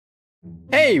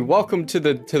Hey, welcome to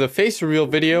the face reveal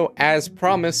video as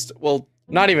promised. Well,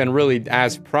 not even really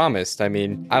as promised. I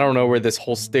mean, I don't know where this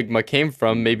whole stigma came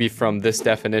from. Maybe from this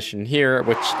definition here,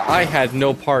 which I had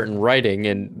no part in writing,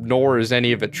 and nor is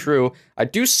any of it true. I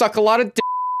do suck a lot of dick,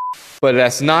 but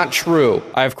that's not true.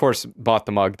 I, of course, bought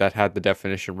the mug that had the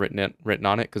definition written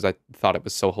on it because I thought it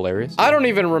was so hilarious. I don't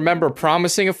even remember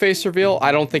promising a face reveal.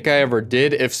 I don't think I ever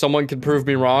did. If someone could prove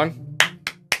me wrong,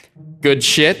 good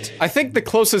shit. I think the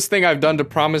closest thing I've done to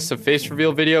promise a face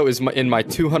reveal video is in my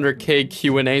 200K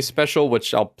Q&A special,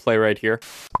 which I'll play right here.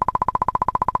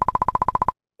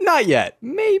 Not yet.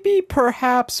 Maybe,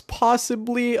 perhaps,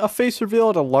 possibly a face reveal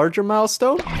at a larger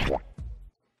milestone?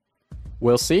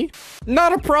 We'll see.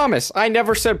 Not a promise. I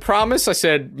never said promise. I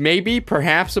said maybe,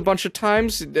 perhaps a bunch of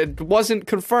times. It wasn't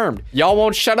confirmed. Y'all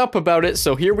won't shut up about it,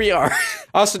 so here we are.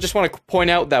 I also just want to point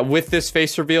out that with this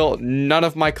face reveal, none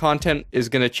of my content is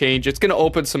going to change. It's going to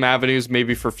open some avenues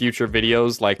maybe for future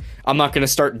videos. Like, I'm not going to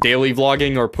start daily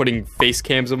vlogging or putting face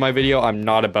cams in my video. I'm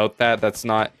not about that. That's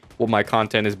not what my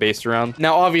content is based around.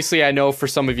 Now, obviously, I know for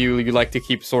some of you, you like to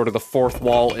keep sort of the fourth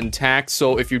wall intact.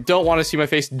 So if you don't want to see my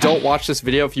face, don't watch this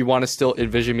video. If you want to still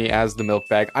envision me as the milk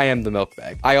bag, I am the milk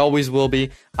bag. I always will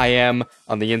be. I am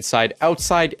on the inside,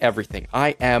 outside, everything.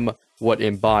 I am what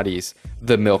embodies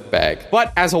the milk bag.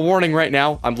 But as a warning right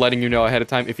now, I'm letting you know ahead of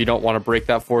time, if you don't want to break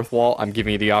that fourth wall, I'm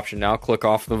giving you the option now. Click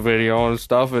off the video and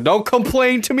stuff, and don't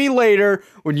complain to me later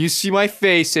when you see my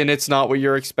face and it's not what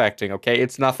you're expecting, okay?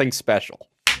 It's nothing special.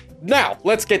 Now,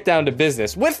 let's get down to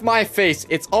business. With my face,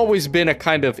 it's always been a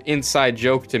kind of inside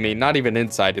joke to me. Not even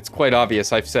inside, it's quite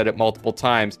obvious. I've said it multiple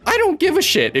times. I don't give a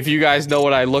shit if you guys know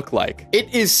what I look like.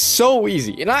 It is so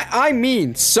easy, and I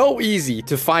mean so easy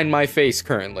to find my face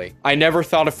currently. I never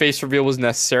thought a face reveal was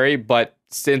necessary, but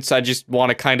since I just want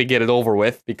to kind of get it over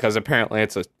with, because apparently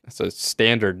it's a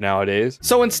standard nowadays.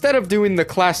 So instead of doing the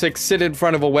classic sit in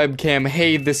front of a webcam,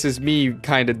 hey, this is me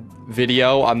kind of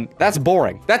video, that's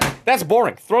boring. That's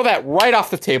boring. Throw that right off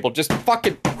the table. Just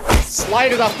fucking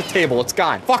slide it off the table. It's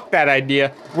gone. Fuck that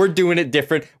idea. We're doing it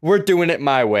different. We're doing it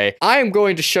my way. I am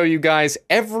going to show you guys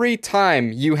every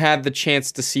time you had the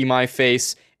chance to see my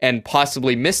face and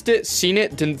possibly missed it, seen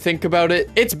it, didn't think about it.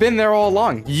 It's been there all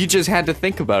along. You just had to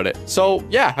think about it. So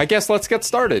yeah, I guess let's get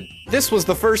started. This was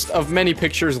the first of many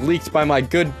pictures leaked by my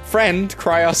good friend,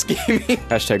 Cryos Gaming.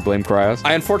 Hashtag blame Cryos.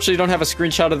 I unfortunately don't have a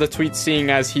screenshot of the tweet,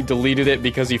 seeing as he deleted it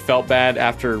because he felt bad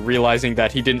after realizing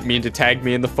that he didn't mean to tag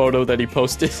me in the photo that he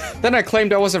posted. Then I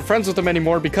claimed I wasn't friends with him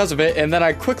anymore because of it, and then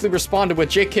I quickly responded with,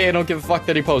 JK, I don't give a fuck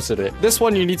that he posted it. This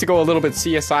one you need to go a little bit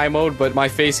CSI mode, but my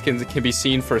face can be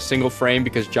seen for a single frame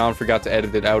because John forgot to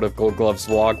edit it out of Gold Glove's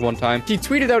vlog one time. He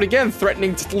tweeted out again,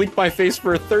 threatening to leak my face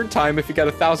for a third time if he got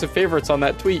 1,000 favorites on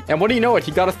that tweet. And what do you know it?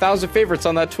 He got 1,000 favorites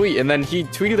on that tweet, and then he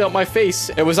tweeted out my face.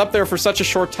 It was up there for such a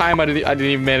short time, I didn't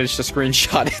even manage to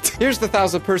screenshot it. Here's the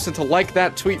 1,000th person to like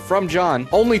that tweet from John,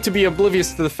 only to be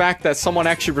oblivious to the fact that someone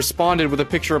actually responded with a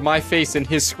picture of my face in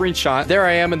his screenshot. There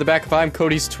I am in the back of I'm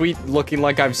Cody's tweet, looking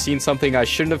like I've seen something I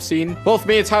shouldn't have seen. Both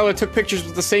me and Tyler took pictures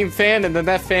with the same fan, and then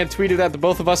that fan tweeted at the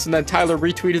both of us, and then Tyler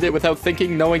retweeted it without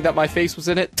thinking, knowing that my face was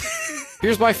in it.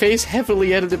 Here's my face,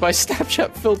 heavily edited by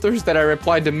Snapchat filters that I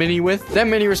replied to Minnie with. Then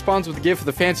Minnie responds with a gif of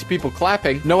the fancy people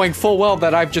clapping, knowing full well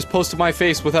that I've just posted my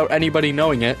face without anybody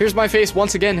knowing it. Here's my face,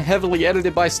 once again, heavily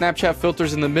edited by Snapchat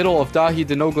filters in the middle of Dahi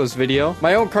Denogla's video.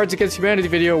 My own Cards Against Humanity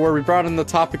video where we brought in the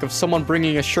topic of someone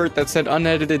bringing a shirt that said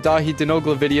unedited Dahi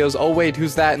Denogla videos. Oh wait,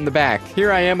 who's that in the back?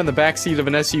 Here I am in the backseat of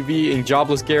an SUV in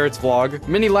Jobless Garrett's vlog.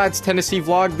 Minnie Lad's Tennessee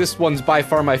vlog. This one's by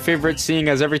far my favorite, seeing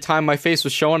as every time my face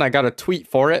was shown, I got a tweet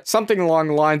for it. Something along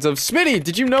the lines of, Smitty,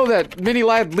 did you know that Minnie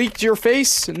Lad leaked your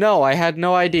face? No, I had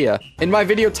no idea. In my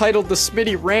video titled The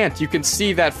Smitty Rant, you can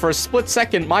see that for a split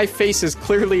second, my face is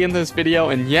clearly in this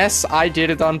video, and yes, I did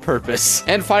it on purpose.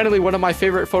 And finally, one of my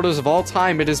favorite photos of all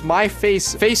time, it is my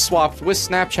face swapped with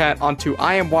Snapchat onto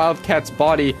I Am Wildcat's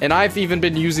body, and I've even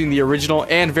been using the original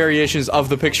and variations of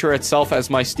the picture itself as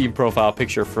my Steam profile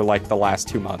picture for like the last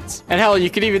 2 months. And hell, you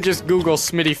can even just Google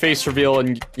Smitty face reveal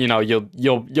and, you know,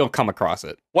 you'll come across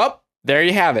it. Well, there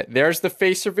you have it. There's the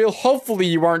face reveal. Hopefully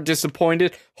you aren't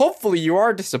disappointed. Hopefully you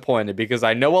are disappointed, because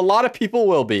I know a lot of people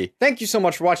will be. Thank you so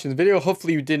much for watching the video.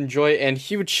 Hopefully you did enjoy it, and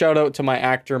huge shout out to my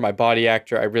actor, my body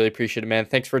actor. I really appreciate it, man.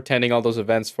 Thanks for attending all those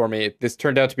events for me. This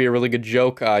turned out to be a really good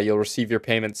joke. You'll receive your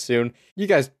payment soon. You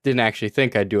guys didn't actually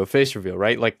think I'd do a face reveal,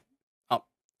 right? Like,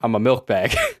 I'm a milk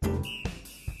bag.